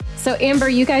So Amber,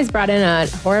 you guys brought in a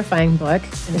horrifying book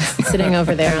and it's sitting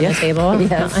over there on the table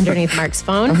underneath Mark's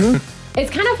phone. Mm-hmm. It's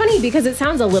kind of funny because it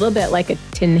sounds a little bit like a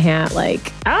tin hat,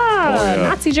 like,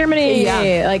 Nazi Germany,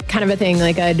 like kind of a thing,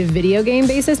 like a video game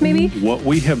basis maybe. What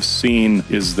we have seen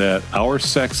is that our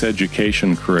sex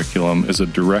education curriculum is a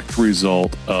direct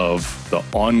result of the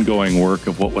ongoing work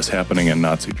of what was happening in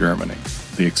Nazi Germany.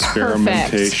 The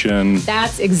experimentation. Perfect.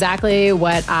 That's exactly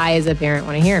what I, as a parent,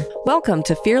 want to hear. Welcome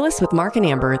to Fearless with Mark and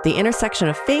Amber, the intersection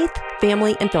of faith,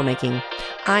 family, and filmmaking.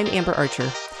 I'm Amber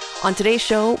Archer. On today's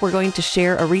show, we're going to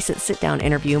share a recent sit-down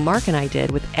interview Mark and I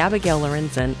did with Abigail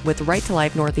Lorenzen with Right to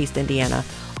Life Northeast Indiana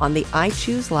on the I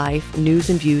Choose Life News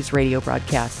and Views radio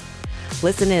broadcast.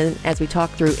 Listen in as we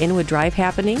talk through Inwood Drive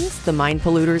happenings, the mine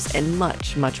polluters, and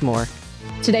much, much more.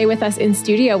 Today with us in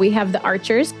studio, we have the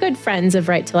Archers, good friends of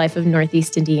Right to Life of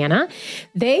Northeast Indiana.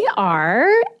 They are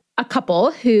a couple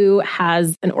who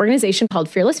has an organization called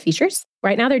Fearless Features.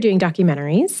 Right now they're doing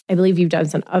documentaries. I believe you've done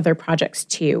some other projects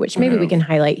too, which maybe we can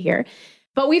highlight here.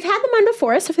 But we've had them on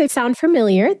before, so if they sound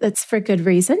familiar, that's for good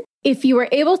reason. If you were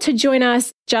able to join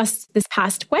us just this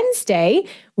past Wednesday,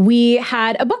 we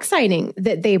had a book signing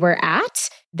that they were at.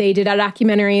 They did a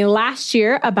documentary last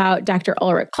year about Dr.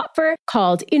 Ulrich Klopfer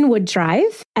called Inwood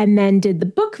Drive, and then did the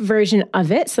book version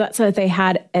of it. So that's what they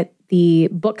had at the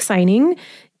book signing.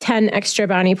 10 extra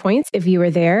bounty points if you were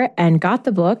there and got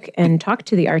the book and talked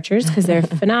to the Archers, because they're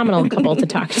a phenomenal couple to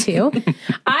talk to.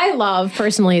 I love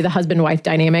personally the husband-wife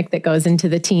dynamic that goes into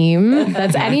the team.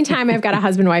 That's anytime I've got a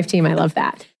husband-wife team, I love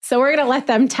that. So we're going to let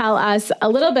them tell us a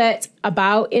little bit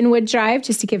about Inwood Drive,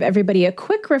 just to give everybody a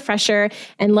quick refresher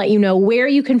and let you know where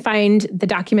you can find the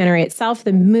documentary itself,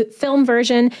 the film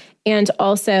version, and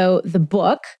also the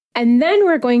book. And then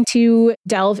we're going to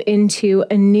delve into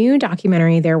a new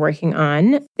documentary they're working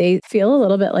on. They feel a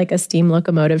little bit like a steam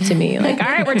locomotive to me. Like, all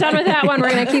right, we're done with that one.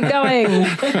 We're going to keep going.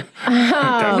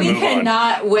 We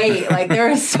cannot wait. Like, there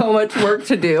is so much work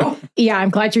to do. Yeah, I'm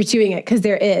glad you're doing it, because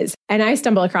there is. And I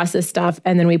stumble across this stuff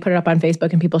and then we put it up on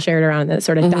Facebook and people share it around and it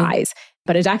sort of dies.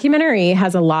 But a documentary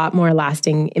has a lot more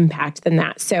lasting impact than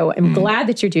that. So I'm glad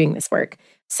that you're doing this work.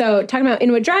 So talking about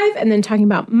Inwood Drive and then talking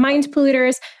about mind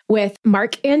polluters with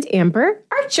Mark and Amber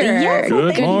Archer. Yes,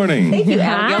 Good morning. Thank you,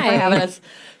 Abigail, for having us.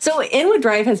 So Inwood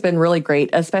Drive has been really great,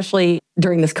 especially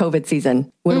during this COVID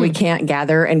season when we can't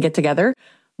gather and get together.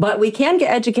 But we can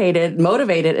get educated,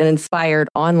 motivated, and inspired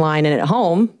online and at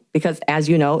home because, as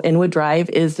you know, Inwood Drive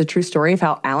is the true story of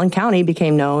how Allen County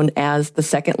became known as the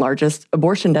second largest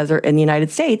abortion desert in the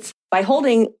United States by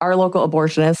holding our local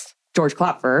abortionist, George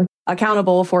Klopfer,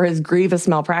 accountable for his grievous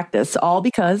malpractice, all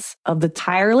because of the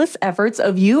tireless efforts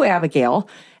of you, Abigail,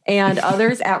 and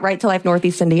others at Right to Life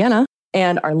Northeast Indiana,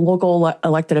 and our local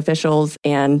elected officials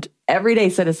and everyday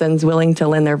citizens willing to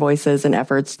lend their voices and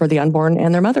efforts for the unborn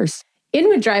and their mothers.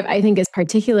 Inwood Drive, I think, is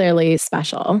particularly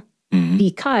special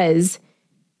because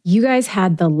you guys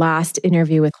had the last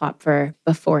interview with Klopfer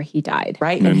before he died.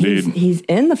 Right. And he's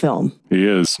in the film. He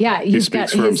is. Yeah. He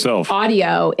speaks for himself.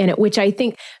 Audio in it, which I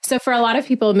think, so for a lot of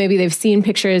people, maybe they've seen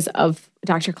pictures of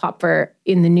Dr. Klopfer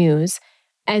in the news.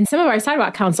 And some of our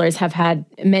sidewalk counselors have had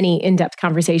many in-depth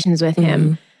conversations with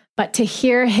him. But to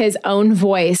hear his own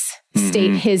voice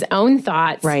state his own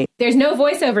thoughts, there's no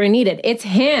voiceover needed. It's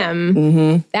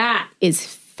him. That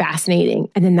is fascinating.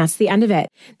 And then that's the end of it.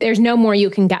 There's no more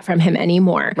you can get from him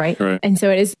anymore. Right. And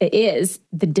so it is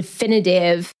the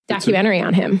definitive documentary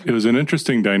on him. It was an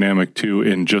interesting dynamic too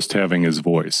in just having his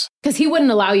voice. Because he wouldn't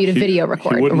allow you to video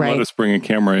record. He wouldn't let us bring a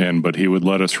camera in, but he would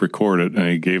let us record it, and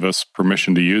he gave us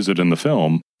permission to use it in the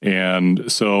film.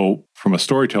 And so from a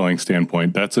storytelling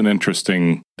standpoint, that's an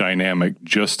interesting dynamic,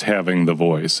 just having the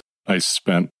voice. I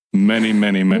spent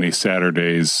many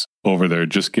Saturdays over there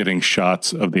just getting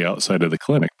shots of the outside of the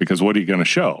clinic, because what are you going to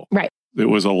show? Right. It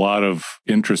was a lot of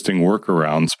interesting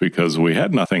workarounds because we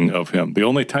had nothing of him. The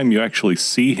only time you actually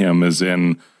see him is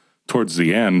towards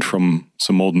the end from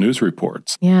some old news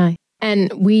reports. Yeah.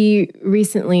 And we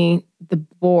recently, the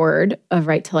board of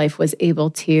Right to Life was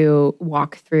able to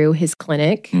walk through his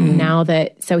clinic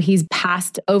so he's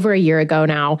passed over a year ago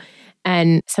now.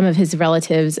 And some of his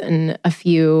relatives and a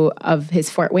few of his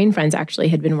Fort Wayne friends actually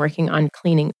had been working on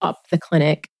cleaning up the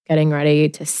clinic, getting ready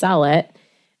to sell it.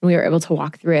 And we were able to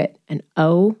walk through it. And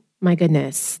oh my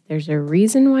goodness, there's a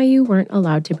reason why you weren't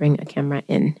allowed to bring a camera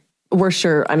in. We're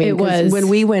sure. I mean, it was when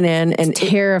we went in and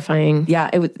terrifying.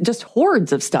 It was just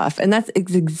hordes of stuff. And that's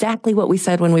exactly what we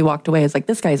said when we walked away. It's like,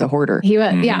 this guy's a hoarder. He was,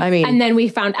 I mean, and then we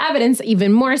found evidence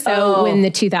even more so when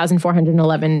the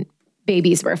 2,411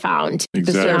 babies were found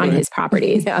just on his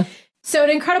properties. So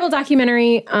an incredible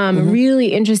documentary,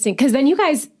 really interesting. Because then you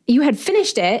had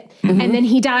finished it, and then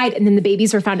he died, and then the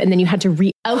babies were found, and then you had to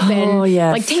reopen,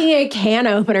 like taking a can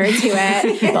opener to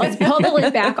it. Let's pull the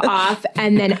lid back off,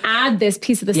 and then add this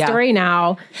piece of the story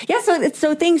now. Yeah,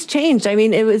 so things changed. I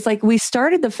mean, it was like we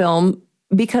started the film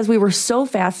because we were so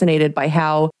fascinated by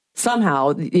how somehow,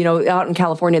 out in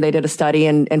California, they did a study,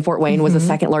 and Fort Wayne was the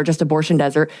second largest abortion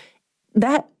desert.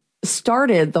 That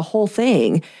started the whole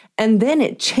thing. And then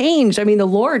it changed. I mean, the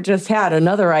Lord just had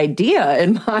another idea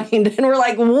in mind, and we're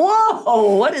like,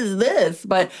 whoa, what is this?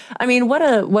 But I mean, what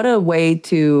a way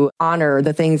to honor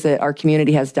the things that our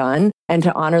community has done and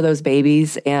to honor those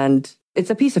babies. And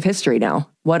it's a piece of history now,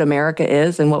 what America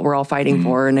is and what we're all fighting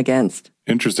for and against.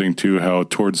 Interesting too, how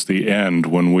towards the end,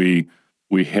 when we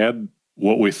had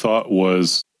what we thought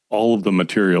was all of the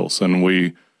materials,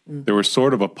 and there was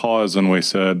sort of a pause, and we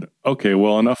said, okay,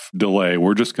 well, enough delay.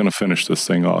 We're just going to finish this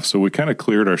thing off. So we kind of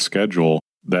cleared our schedule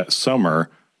that summer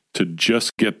to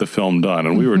just get the film done.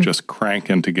 And we were just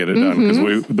cranking to get it done, because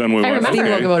we went,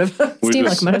 okay,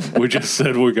 we just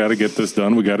said, we got to get this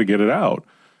done. We got to get it out.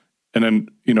 And then,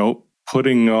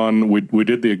 putting on, we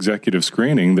did the executive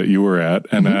screening that you were at,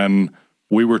 and then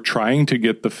we were trying to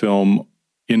get the film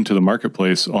into the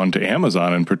marketplace onto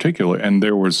Amazon in particular. And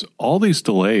there was all these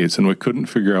delays, and we couldn't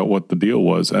figure out what the deal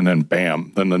was. And then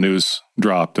bam, then the news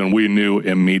dropped, and we knew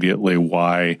immediately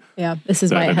why. Yeah, this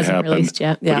is why it hasn't released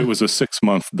yet. But it was a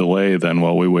 6-month delay then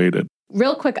while we waited.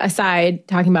 Real quick aside,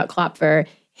 talking about Klopfer,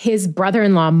 his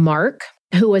brother-in-law, Mark,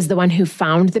 who was the one who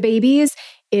found the babies,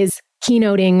 is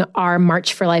keynoting our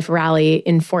March for Life rally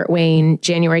in Fort Wayne,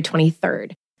 January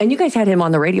 23rd. And you guys had him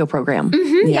on the radio program.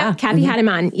 Yeah, Kathy had him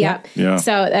on. Yep. Yeah.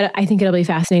 So I think it'll be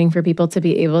fascinating for people to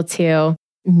be able to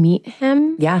meet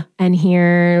him and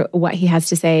hear what he has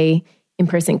to say in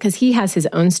person, because he has his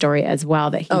own story as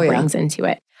well that he brings into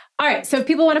it. All right. So if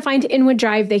people want to find Inwood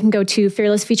Drive, they can go to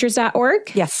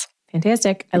fearlessfeatures.org. Yes.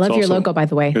 Fantastic. I love your logo, by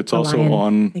the way. It's also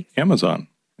on Amazon,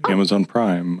 Amazon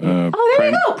Prime, there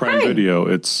you go. Prime Video.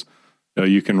 It's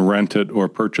you can rent it or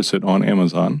purchase it on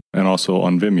Amazon and also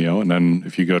on Vimeo. And then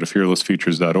if you go to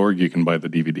fearlessfeatures.org, you can buy the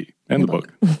DVD and the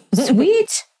book.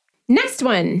 Sweet. Next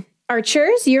one.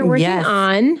 Archers, you're working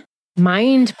on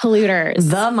Mind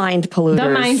Polluters. The Mind Polluters. The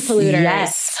Mind Polluters.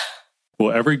 Yes.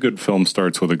 Well, every good film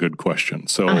starts with a good question.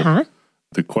 So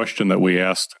the question that we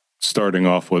asked starting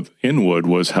off with Inwood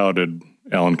was, how did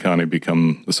Allen County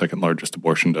become the second largest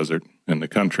abortion desert in the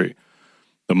country?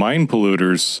 The Mind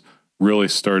Polluters really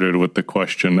started with the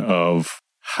question of,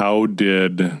 how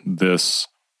did this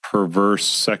perverse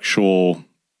sexual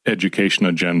education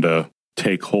agenda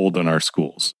take hold in our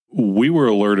schools? We were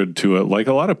alerted to it like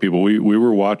a lot of people. We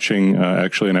were watching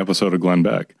actually an episode of Glenn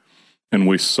Beck, and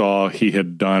we saw he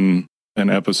had done an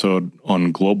episode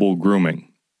on global grooming.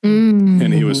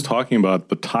 And he was talking about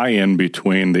the tie-in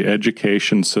between the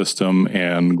education system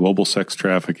and global sex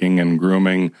trafficking and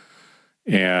grooming,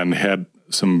 and had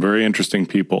some very interesting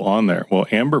people on there. Well,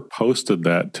 Amber posted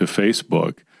that to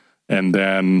Facebook, and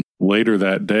then later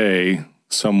that day,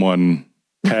 someone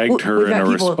tagged her in a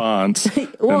response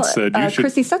and said, "You should."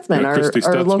 Christy Stutzman,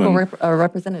 our local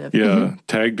representative. Yeah,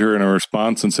 tagged her in a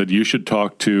response and said, "You should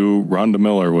talk to Rhonda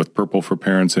Miller with Purple for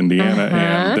Parents Indiana."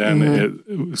 And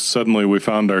then suddenly we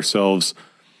found ourselves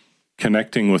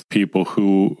connecting with people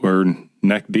who were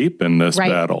neck deep in this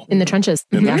battle. In the trenches.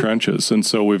 In the trenches. And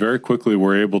so we very quickly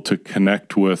were able to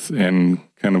connect with and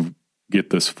kind of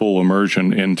get this full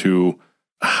immersion into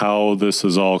how this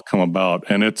has all come about.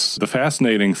 And it's the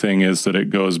fascinating thing is that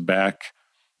it goes back,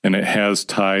 and it has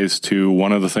ties to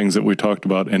one of the things that we talked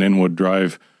about in Inwood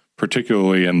Drive,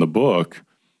 particularly in the book,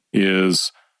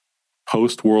 is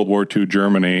post-World War II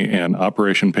Germany and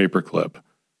Operation Paperclip,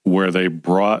 where they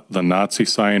brought the Nazi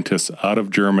scientists out of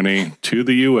Germany to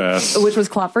the U.S. Which was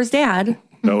Klopfer's dad.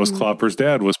 That was Klopfer's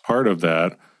dad, was part of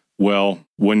that. Well,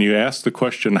 when you ask the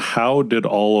question, how did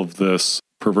all of this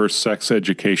perverse sex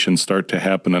education start to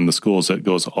happen in the schools, it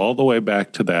goes all the way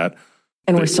back to that.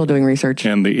 And we're still doing research.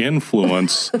 And the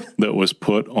influence that was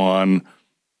put on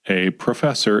a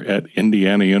professor at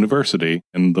Indiana University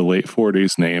in the late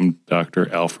 40s named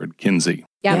Dr. Alfred Kinsey.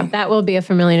 Yeah, that will be a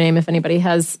familiar name if anybody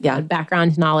has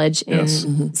background knowledge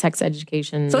in sex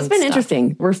education. So it's been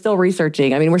interesting. We're still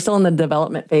researching. I mean, we're still in the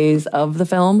development phase of the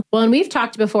film. Well, and we've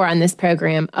talked before on this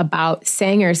program about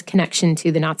Sanger's connection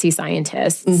to the Nazi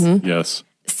scientists. Yes.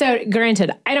 So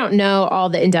granted, I don't know all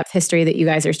the in-depth history that you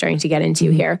guys are starting to get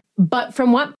into here, but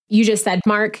from what you just said,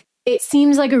 Mark, it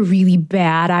seems like a really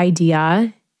bad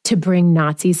idea to bring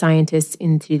Nazi scientists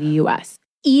into the U.S.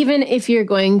 Even if you're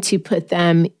going to put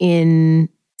them in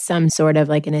some sort of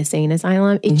like an insane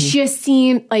asylum, it just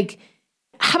seemed like,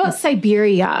 how about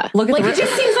Siberia? Look at it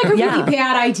just seems like a really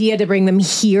bad idea to bring them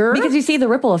here. Because you see the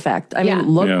ripple effect. I mean,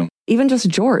 look, even just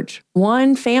George,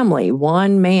 one family,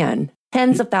 one man,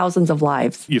 tens of thousands of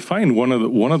lives. You find one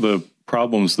of the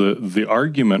problems, the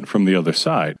argument from the other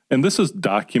side, and this is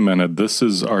documented. This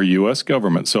is our U.S.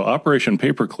 government. So Operation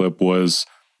Paperclip was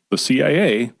the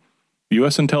CIA,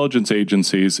 U.S. intelligence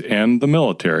agencies, and the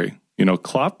military.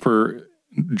 Klopfer,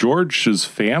 George's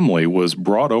family was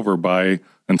brought over by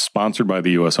and sponsored by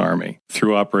the U.S. Army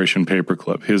through Operation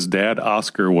Paperclip. His dad,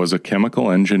 Oscar, was a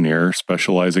chemical engineer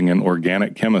specializing in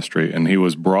organic chemistry, and he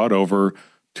was brought over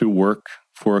to work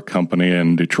for a company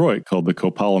in Detroit called the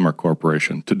Copolymer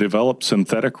Corporation to develop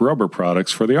synthetic rubber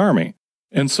products for the Army.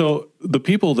 And so the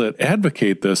people that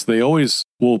advocate this, they always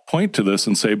will point to this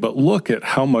and say, but look at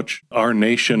how much our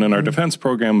nation and our defense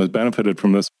program has benefited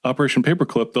from this. Operation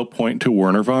Paperclip, they'll point to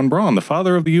Wernher von Braun, the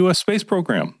father of the U.S. space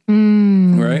program,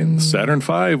 right? Saturn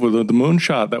V with the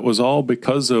moonshot, that was all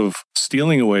because of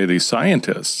stealing away these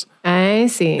scientists. I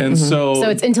see. And so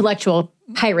it's intellectual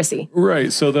piracy.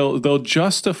 Right. So they'll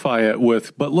justify it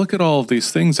with, but look at all of these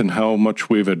things and how much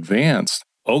we've advanced.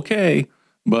 Okay.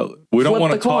 But we don't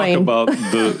want to talk about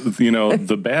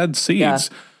the bad seeds. Yeah.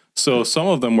 So some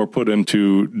of them were put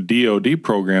into DoD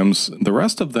programs. The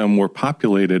rest of them were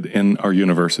populated in our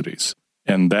universities.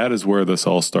 And that is where this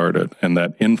all started. And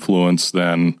that influence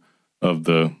then of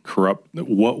the corrupt,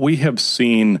 what we have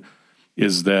seen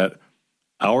is that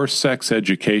our sex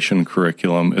education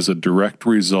curriculum is a direct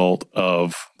result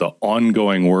of the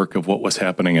ongoing work of what was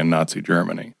happening in Nazi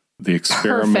Germany. The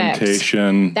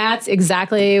experimentation. Perfect. That's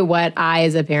exactly what I,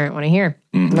 as a parent, want to hear.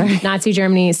 Mm-hmm. Nazi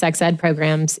Germany sex ed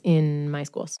programs in my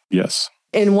schools. Yes.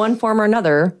 In one form or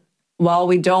another, while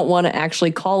we don't want to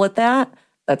actually call it that,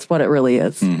 that's what it really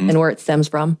is and where it stems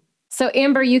from. So,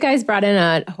 Amber, you guys brought in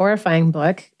a horrifying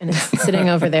book, and it's sitting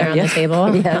over there on the table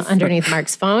underneath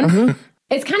Mark's phone. Mm-hmm.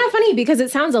 It's kind of funny because it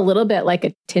sounds a little bit like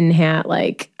a tin hat,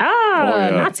 like,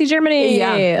 Nazi Germany,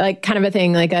 like kind of a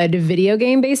thing, like a video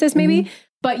game basis maybe. Mm-hmm.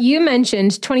 But you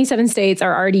mentioned 27 states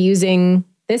are already using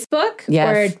this book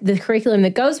or the curriculum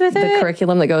that goes with it? The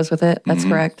curriculum that goes with it. That's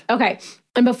correct. Okay.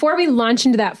 And before we launch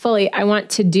into that fully, I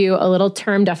want to do a little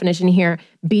term definition here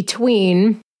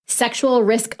between sexual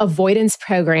risk avoidance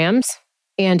programs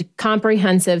and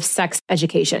comprehensive sex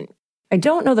education. I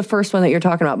don't know the first one that you're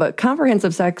talking about, but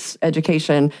comprehensive sex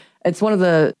education, it's one of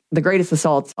the greatest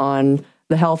assaults on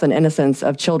the health and innocence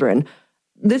of children.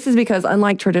 This is because,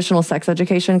 unlike traditional sex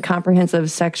education, comprehensive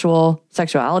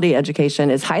sexuality education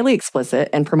is highly explicit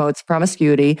and promotes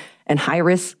promiscuity and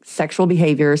high-risk sexual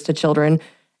behaviors to children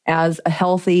as a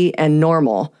healthy and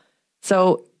normal.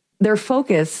 So their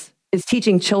focus is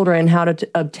teaching children how to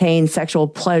obtain sexual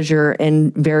pleasure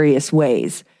in various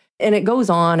ways. And it goes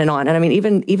on and on. And I mean,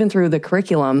 even through the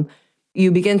curriculum, you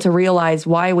begin to realize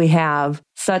why we have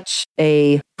such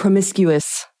a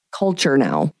promiscuous culture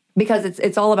now. Because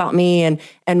it's all about me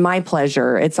and my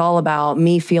pleasure. It's all about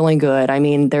me feeling good. I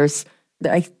mean,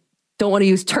 I don't want to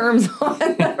use terms on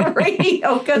the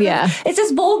radio because it's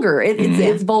just vulgar.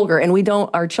 It's vulgar. And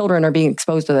our children are being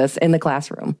exposed to this in the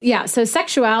classroom. Yeah. So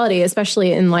sexuality,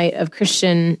 especially in light of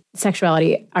Christian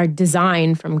sexuality, our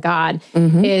design from God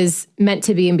is meant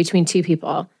to be in between two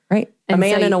people. Right. A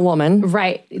man and a woman.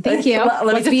 Right. Thank you.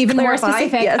 Let's be even more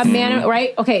specific. Yes. A man,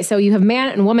 right? Okay. So you have man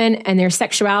and woman and their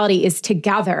sexuality is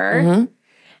together. Mm-hmm.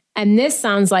 And this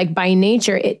sounds like by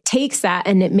nature, it takes that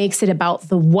and it makes it about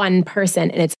the one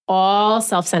person and it's all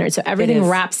self-centered. So everything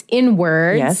wraps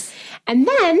inwards. Yes. And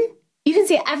then you can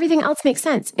see everything else makes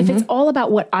sense. If it's all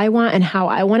about what I want and how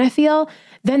I want to feel,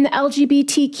 then the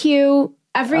LGBTQ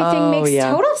everything makes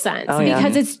total sense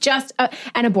because it's just,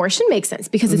 and abortion makes sense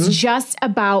because it's just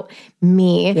about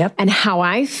me and how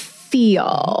I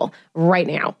feel right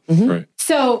now. Mm-hmm. Right.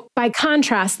 So by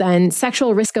contrast then,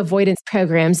 sexual risk avoidance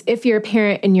programs, if you're a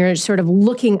parent and you're sort of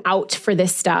looking out for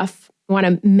this stuff, I want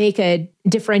to make a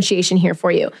differentiation here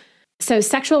for you. So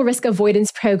sexual risk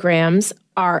avoidance programs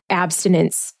are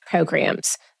abstinence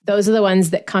programs. Those are the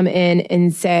ones that come in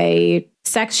and say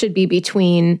sex should be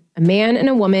between a man and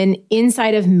a woman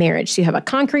inside of marriage. So you have a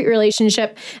concrete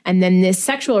relationship, and then this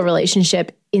sexual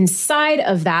relationship inside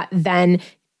of that then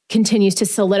continues to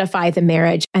solidify the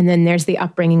marriage, and then there's the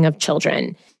upbringing of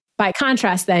children. By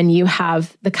contrast, then you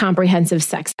have the comprehensive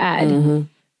sex ed,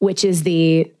 which is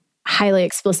the highly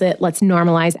explicit, let's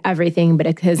normalize everything, but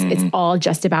because it's all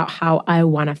just about how I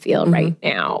want to feel right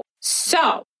now.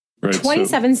 So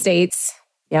 27 states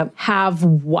have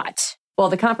what? Well,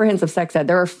 the comprehensive sex ed,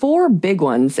 there are 4 big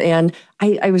ones. And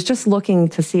I was just looking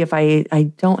to see if I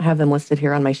don't have them listed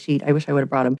here on my sheet. I wish I would have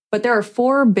brought them. But there are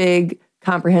 4 big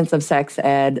comprehensive sex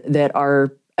ed that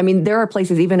are I mean, there are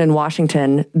places, even in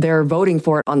Washington, they're voting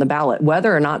for it on the ballot,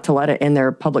 whether or not to let it in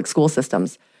their public school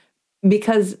systems,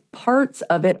 because parts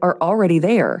of it are already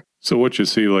there. So what you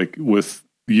see, like with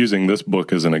using this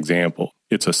book as an example,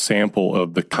 it's a sample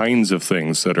of the kinds of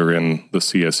things that are in the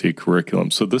CSE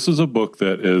curriculum. So this is a book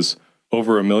that is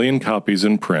over 1 million copies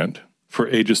in print for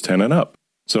ages 10 and up.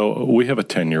 So we have a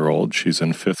 10-year-old. She's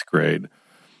in 5th grade.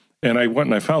 And I went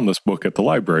and I found this book at the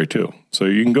library too. So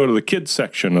you can go to the kids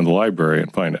section in the library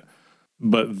and find it.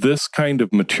 But this kind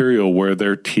of material where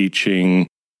they're teaching,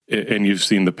 and you've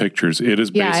seen the pictures, it is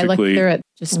basically... I looked through it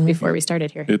just before we started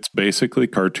here. It's basically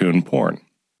cartoon porn.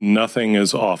 Nothing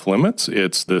is off limits.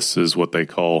 This is what they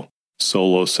call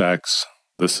solo sex.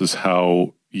 This is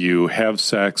how you have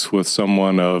sex with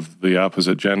someone of the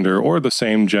opposite gender or the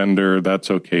same gender.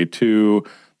 That's okay too.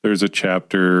 There's a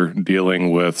chapter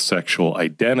dealing with sexual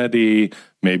identity.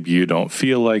 Maybe you don't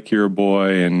feel like you're a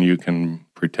boy and you can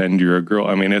pretend you're a girl.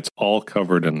 I mean, it's all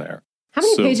covered in there. How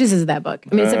many pages is that book?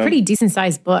 I mean, it's a pretty decent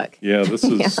sized book. Yeah, this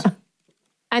is...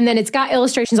 And then it's got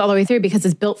illustrations all the way through because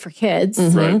it's built for kids.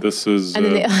 Right, this is... And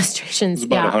then the illustrations,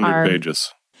 about 100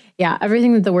 pages. Yeah,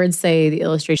 everything that the words say, the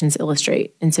illustrations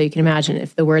illustrate. And so you can imagine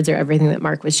if the words are everything that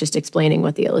Mark was just explaining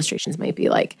what the illustrations might be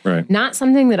like. Right. Not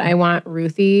something that I want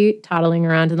Ruthie toddling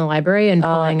around in the library and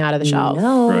pulling out of the shelf.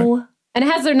 No. Right. And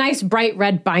it has their nice bright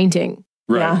red binding.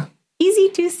 Right. Yeah. Easy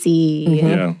to see.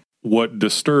 Yeah. What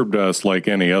disturbed us, like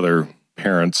any other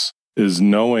parents, is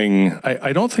knowing,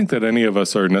 I don't think that any of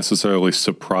us are necessarily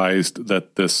surprised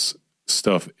that this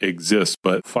stuff exists,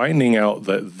 but finding out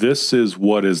that this is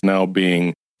what is now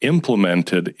being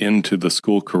implemented into the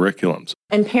school curriculums.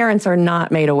 And parents are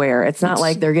not made aware. It's not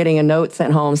like they're getting a note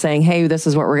sent home saying, hey, this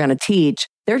is what we're going to teach.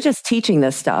 They're just teaching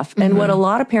this stuff. And what a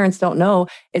lot of parents don't know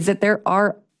is that there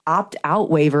are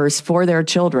opt-out waivers for their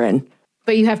children.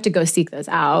 But you have to go seek those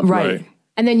out. Right.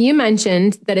 And then you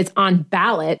mentioned that it's on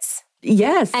ballots.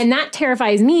 Yes. And that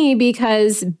terrifies me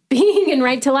because being in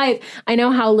Right to Life, I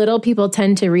know how little people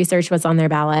tend to research what's on their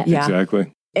ballot. Yeah.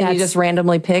 Exactly. And you just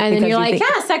randomly pick. And then you're like,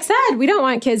 yeah, sex ed. We don't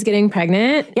want kids getting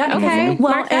pregnant. Yeah. Okay.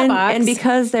 Well, mark that box. and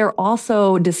because they're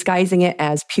also disguising it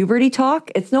as puberty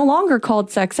talk, it's no longer called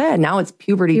sex ed. Now it's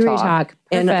puberty talk.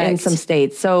 In some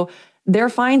states. So they're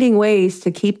finding ways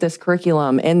to keep this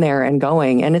curriculum in there and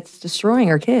going, and it's destroying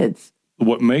our kids.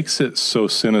 What makes it so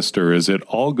sinister is it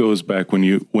all goes back when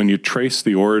you trace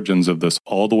the origins of this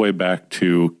all the way back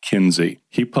to Kinsey.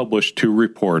 He published 2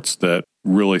 reports that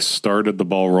really started the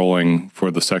ball rolling for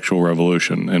the sexual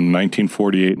revolution in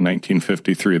 1948 and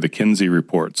 1953, the Kinsey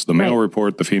reports, the male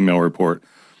report, the female report.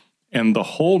 And the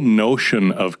whole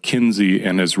notion of Kinsey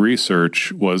and his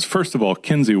research was, first of all,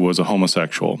 Kinsey was a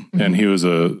homosexual and he was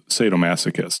a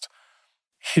sadomasochist.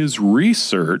 His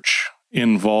research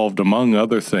involved, among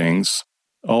other things,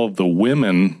 all of the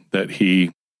women that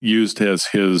he used as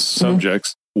his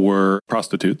subjects were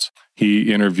prostitutes.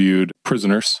 He interviewed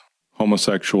prisoners,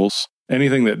 homosexuals,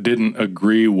 anything that didn't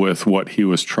agree with what he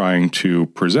was trying to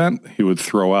present, he would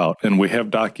throw out. And we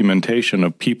have documentation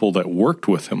of people that worked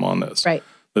with him on this. Right.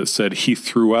 That said he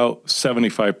threw out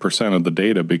 75% of the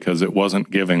data because it wasn't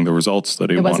giving the results that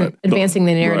he wanted. It wasn't advancing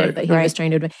the narrative that he was trying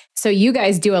to advance. So you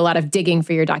guys do a lot of digging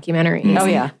for your documentaries. Oh,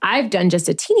 yeah. I've done just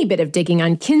a teeny bit of digging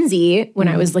on Kinsey when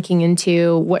I was looking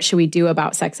into what should we do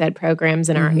about sex ed programs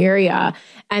in our area.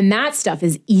 And that stuff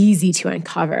is easy to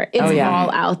uncover. It's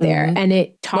all out there. And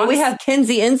it talks... Well, we have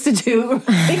Kinsey Institute.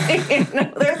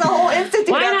 There's a whole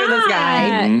institute after this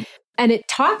guy. And it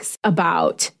talks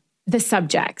about the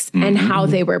subjects and how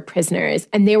they were prisoners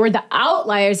and they were the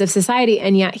outliers of society.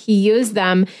 And yet he used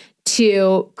them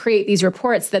to create these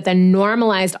reports that then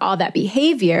normalized all that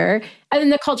behavior. And then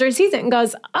the culture sees it and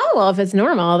goes, oh, well, if it's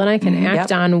normal, then I can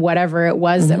act on whatever it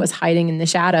was that was hiding in the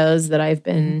shadows that I've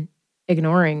been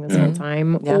ignoring this whole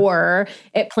time. Or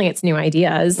it plants new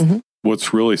ideas.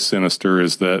 What's really sinister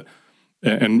is that,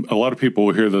 and a lot of people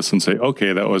will hear this and say,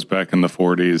 okay, that was back in the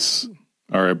 40s.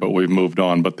 All right, but we've moved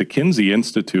on. But the Kinsey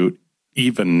Institute,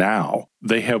 even now,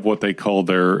 they have what they call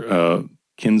their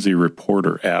Kinsey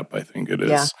Reporter app, I think it is.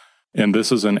 Yeah. And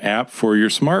this is an app for your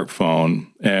smartphone,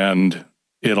 and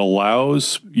it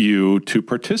allows you to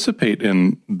participate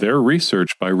in their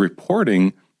research by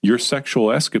reporting your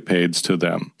sexual escapades to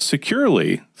them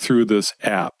securely through this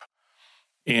app.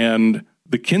 And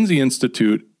the Kinsey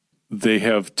Institute, they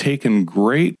have taken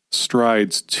great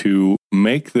strides to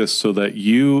make this so that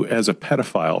you, as a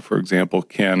pedophile, for example,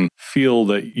 can feel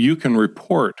that you can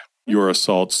report your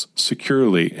assaults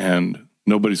securely and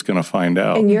nobody's going to find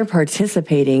out. And you're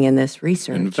participating in this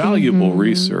research. And valuable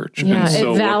research. Yeah, and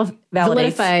so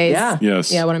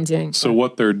validates what I'm doing. So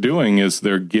what they're doing is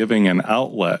they're giving an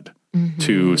outlet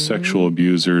to sexual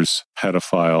abusers,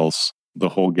 pedophiles, the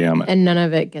whole gamut. And none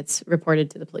of it gets reported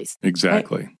to the police.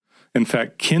 Exactly. Right. In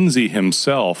fact, Kinsey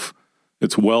himself,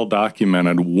 it's well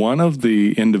documented, one of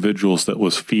the individuals that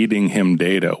was feeding him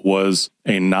data was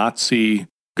a Nazi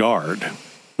guard,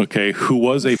 who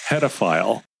was a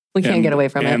pedophile. We can't get away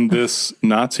from it. And this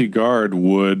Nazi guard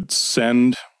would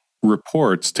send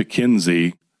reports to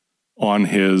Kinsey on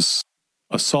his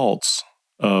assaults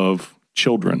of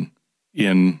children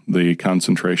in the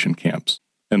concentration camps.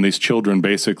 And these children,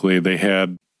 basically,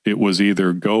 it was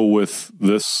either go with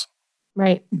this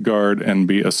guard and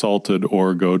be assaulted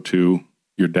or go to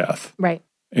your death. Right.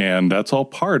 And that's all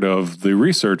part of the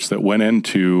research that went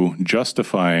into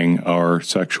justifying our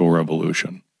sexual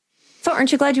revolution. So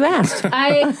aren't you glad you asked?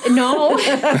 No.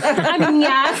 I mean,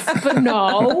 yes, but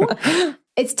no.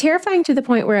 It's terrifying to the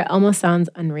point where it almost sounds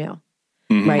unreal.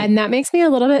 Mm-hmm. Right. And that makes me a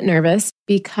little bit nervous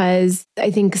because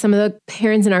I think some of the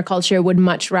parents in our culture would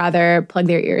much rather plug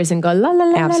their ears and go, la, la,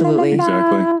 la, absolutely. la, la, la.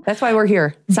 Exactly. That's why we're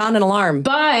here. Sound an alarm.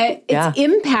 But it's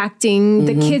impacting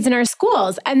the kids in our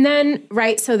schools. And then,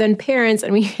 so then parents,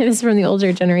 and we hear this from the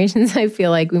older generations, I feel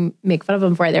like we make fun of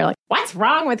them for it. They're like, what's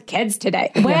wrong with kids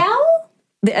today? Well,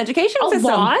 the education system.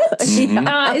 A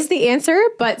lot is the answer,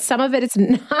 but some of it is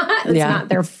not. It's not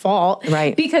their fault.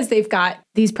 Right. Because they've got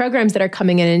these programs that are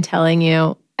coming in and telling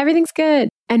you everything's good.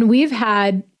 And we've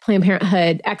had Planned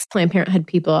Parenthood, ex-Planned Parenthood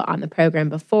people on the program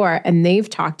before, and they've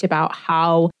talked about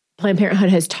how Planned Parenthood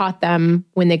has taught them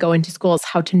when they go into schools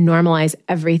how to normalize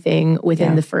everything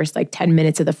within the first 10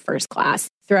 minutes of the first class.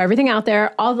 Throw everything out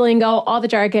there, all the lingo, all the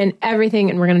jargon,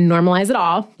 everything, and we're going to normalize it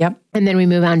all. Yep. And then we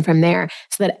move on from there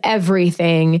so that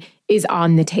everything is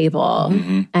on the table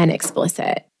and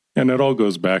explicit. And it all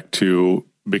goes back to,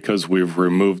 because we've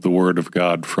removed the Word of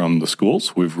God from the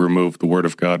schools, we've removed the Word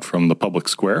of God from the public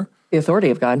square. The authority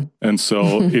of God. And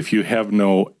so if you have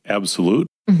no absolute,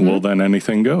 well, then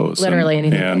anything goes. Literally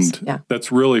anything goes. And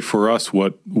that's really for us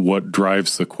what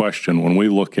drives the question when we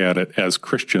look at it as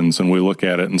Christians and we look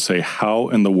at it and say, how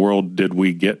in the world did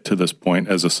we get to this point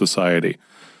as a society?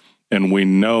 And we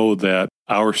know that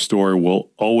our story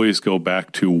will always go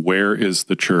back to where is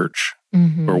the church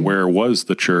or where was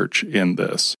the church in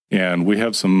this? And we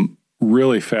have some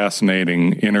really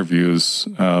fascinating interviews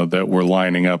that we're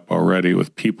lining up already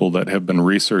with people that have been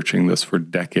researching this for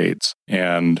decades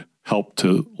and help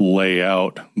to lay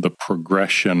out the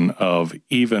progression of,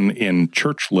 even in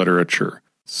church literature,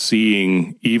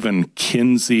 seeing even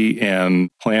Kinsey and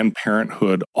Planned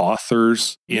Parenthood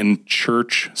authors in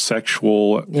church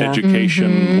sexual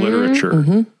education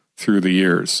literature through the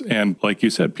years. And like you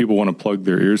said, people want to plug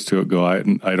their ears to it, go,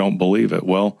 I don't believe it.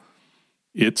 Well,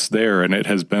 it's there, and it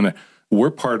has been, we're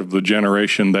part of the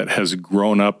generation that has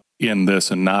grown up in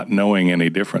this and not knowing any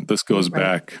different. This goes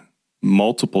back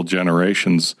multiple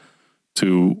generations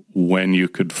to when you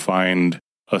could find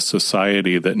a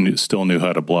society that still knew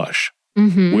how to blush.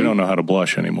 We don't know how to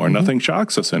blush anymore. Nothing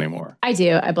shocks us anymore. I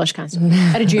do. I blush constantly. I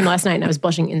had a dream last night and I was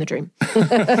blushing in the dream. There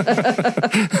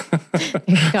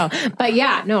you go. But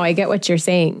I get what you're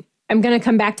saying. I'm going to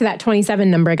come back to that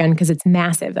 27 number again because it's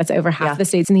massive. That's over half the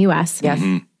states in the U.S. Yes.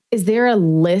 Is there a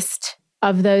list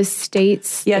of those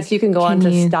states? Yes, you can go on to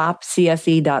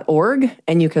stopcse.org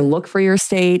and you can look for your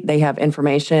state. They have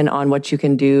information on what you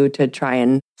can do to try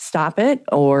and stop it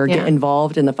or get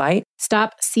involved in the fight.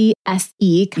 Stop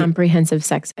CSE, Comprehensive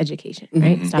Sex Education,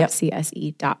 right?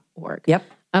 Stopcse.org. Yep.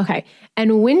 Okay.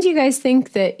 And when do you guys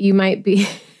think that you might be...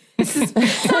 Sounds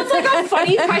like a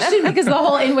funny question because the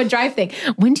whole Inwood Drive thing.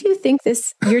 When do you think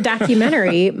your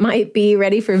documentary might be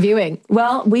ready for viewing?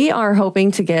 Well, we are hoping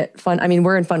to get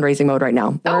we're in fundraising mode right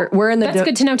now. We're in the that's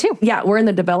good to know too. Yeah, we're in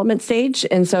the development stage.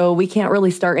 And so we can't really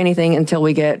start anything until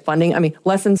we get funding.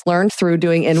 Lessons learned through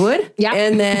doing Inwood. Yeah.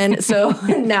 And then, so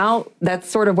now that's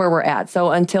sort of where we're at.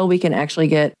 So until we can actually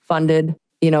get funded,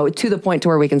 to the point to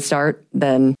where we can start,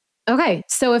 then... Okay.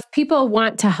 So if people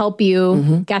want to help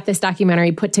you get this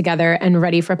documentary put together and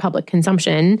ready for public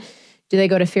consumption, do they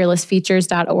go to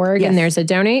fearlessfeatures.org and there's a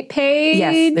donate page?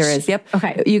 Yes, there is. Yep.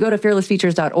 Okay. You go to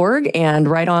fearlessfeatures.org and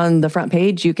right on the front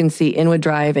page, you can see Inwood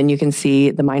Drive and you can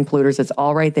see the Mind Polluters. It's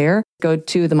all right there. Go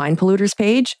to the Mind Polluters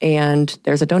page and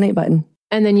there's a donate button.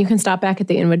 And then you can stop back at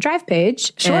the Inwood Drive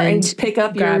page. And pick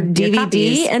up your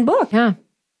DVD and book. Yeah.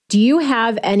 Do you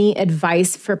have any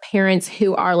advice for parents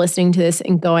who are listening to this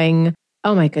and going,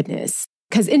 oh my goodness?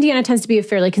 Because Indiana tends to be a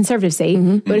fairly conservative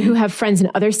state, but who have friends in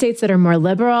other states that are more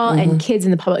liberal and kids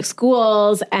in the public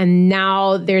schools. And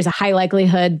now there's a high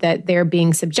likelihood that they're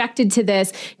being subjected to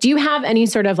this. Do you have any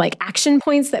sort of action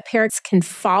points that parents can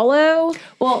follow?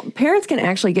 Well, parents can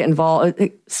actually get involved.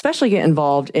 especially get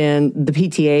involved in the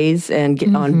PTAs and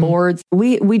get on boards.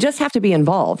 We just have to be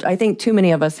involved. I think too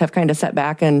many of us have kind of sat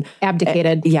back and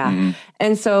abdicated.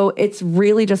 And so it's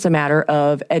really just a matter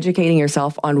of educating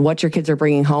yourself on what your kids are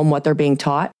bringing home, what they're being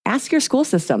taught. Ask your school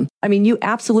system. I mean, you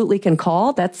absolutely can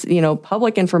call. That's,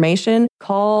 public information.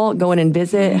 Call, go in and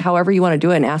visit, however you want to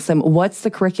do it, and ask them, what's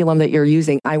the curriculum that you're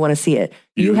using? I want to see it.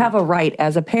 You have a right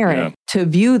as a parent to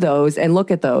view those and look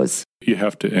at those. You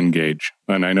have to engage.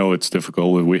 And I know it's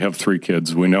difficult. We have 3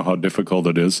 kids. We know how difficult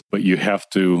it is, but you have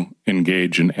to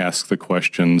engage and ask the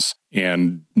questions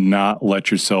and not let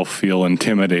yourself feel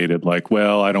intimidated. Like,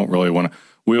 well, I don't really want to.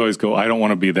 We always go, I don't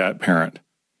want to be that parent.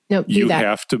 No, you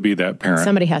have to be that parent.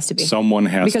 Somebody has to be. Someone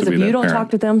has to be that parent. Because if you don't talk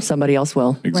to them, somebody else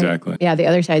will. Exactly. Right. Yeah, the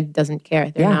other side doesn't care.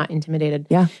 They're not intimidated.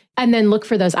 Yeah. And then look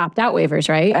for those opt-out waivers,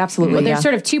 right? Absolutely. Well, there's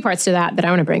sort of 2 parts to that I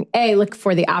want to bring. A, look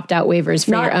for the opt-out waivers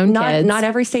for your own kids. Not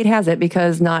every state has it,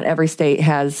 because not every state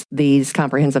has these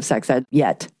comprehensive sex ed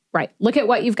yet. Right. Look at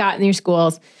what you've got in your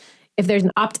schools. If there's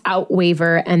an opt-out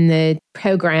waiver and the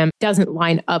program doesn't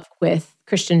line up with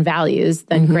Christian values,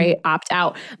 then great, opt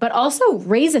out. But also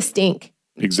raise a stink.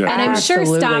 Exactly. And I'm sure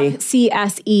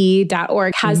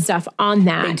StopCSE.org has stuff on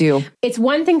that. They do. It's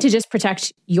one thing to just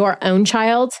protect your own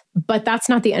child, but that's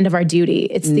not the end of our duty.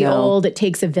 It's the old, it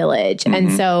takes a village.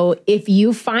 And so if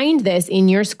you find this in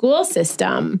your school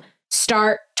system,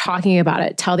 start talking about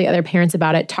it. Tell the other parents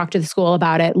about it. Talk to the school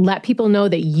about it. Let people know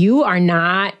that you are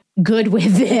not good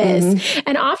with this.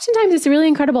 And oftentimes it's really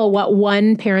incredible what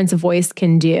one parent's voice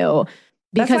can do.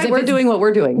 Because if we're doing what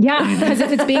we're doing. Yeah, because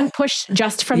if it's being pushed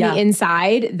just from the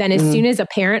inside, then as soon as a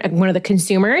parent, one of the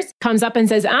consumers, comes up and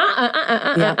says,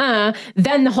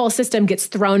 then the whole system gets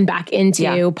thrown back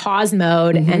into pause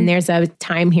mode. And there's a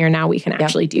time here now we can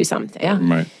actually do something. Yeah.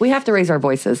 Right. We have to raise our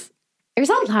voices. There's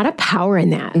a lot of power in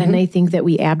that. And I think that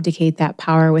we abdicate that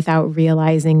power without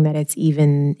realizing that it's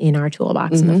even in our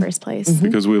toolbox in the first place.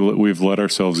 Because we've let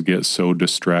ourselves get so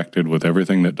distracted with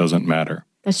everything that doesn't matter.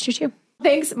 That's true too.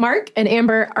 Thanks, Mark and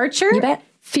Amber Archer. You bet.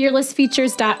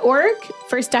 Fearlessfeatures.org.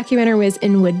 First documentary was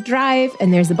Inwood Drive,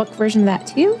 and there's a book version of that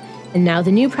too. And now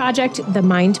the new project, The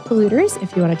Mind Polluters,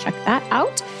 if you want to check that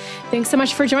out. Thanks so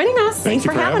much for joining us. Thanks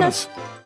for having us.